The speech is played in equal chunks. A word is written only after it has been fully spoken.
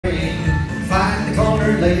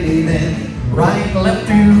lady, then right and left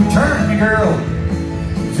to turn the girl.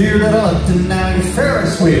 Veer to the left and now your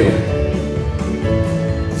Ferris wheel.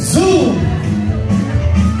 Zoom!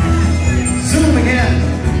 Zoom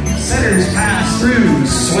again. Centers pass through.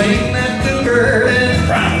 Swing that new bird and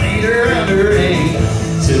promenade around her ring.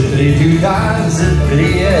 Zippity-doo-dah,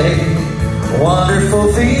 zippity-yay.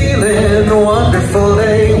 Wonderful feeling, wonderful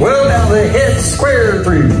day. Well, down the head, square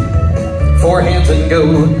through. Four hands and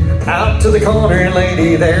go. Out to the corner,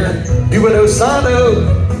 lady there. Do an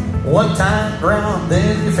osado. One time round,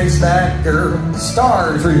 then you face that girl.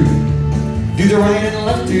 Star through. Do the right and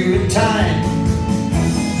left through in time.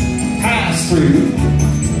 Pass through.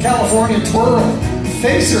 California twirl.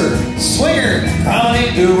 Facer, swinger,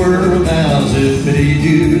 promenade the world now.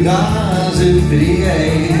 Zippity-doo-dah,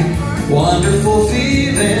 zippity-yay. Wonderful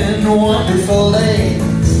feeling, wonderful day.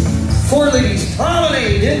 Four ladies,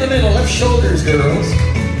 promenade in the middle, left shoulders, girls.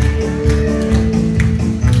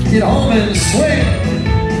 Get home and swing.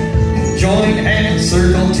 Join hands,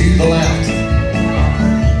 circle to the left.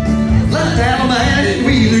 Left out my hand and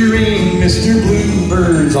wheel the ring. Mr.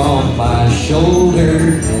 Bluebird's on my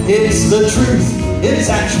shoulder. It's the truth. It's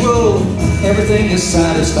actual, everything is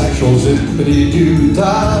satisfactual.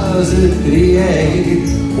 Zippity-doo-dah,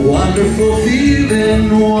 zippity-yay. Wonderful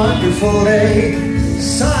feeling, wonderful day.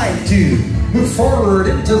 Side two, move forward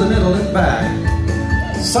into the middle and back.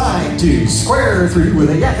 Side two, square through with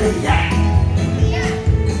a yak-yak.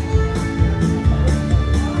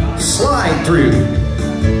 Slide through.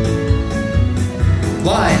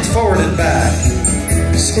 Lines forward and back.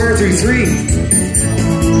 Square through three.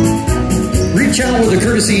 Reach out with a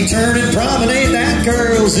courtesy turn and promenade that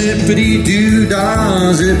girl.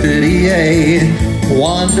 Zippity-doo-dah, zippity-yay.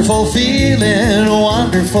 Wonderful feeling,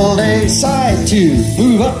 wonderful day. Side two,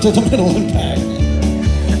 move up to the middle and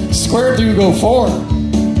back. Square through, go forward.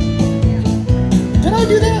 Did I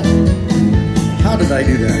do that? How did I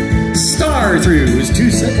do that? Star through is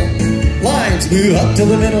 2 seconds. Lines, move up to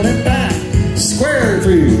the middle and back. Square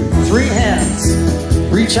through, 3 hands.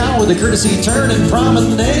 Reach out with a courtesy turn and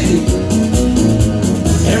promenade.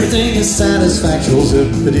 Everything is satisfactual.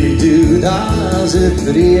 Zippity-doo-dah,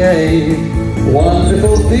 zippity-yay.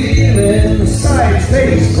 Wonderful feeling. Side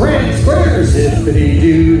space, grand square.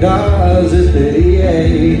 Zippity-doo-dah,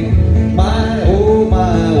 zippity-yay. My oh,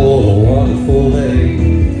 wonderful day.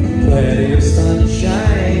 Plenty of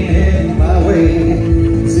sunshine in my way.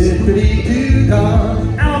 Zippity-doo-dah.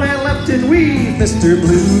 Out and left and weave. Mr.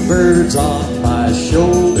 Bluebird's on my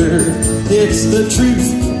shoulder. It's the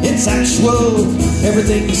truth. It's actual,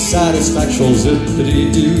 everything is satisfactual.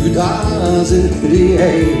 Zippity-doo-dah,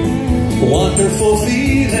 zippity-yay. Wonderful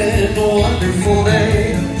feeling, wonderful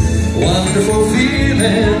day. Wonderful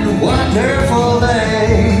feeling, wonderful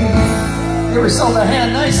day. You ever sold a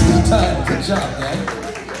hand nice this time. Good job, man.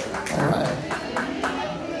 All right.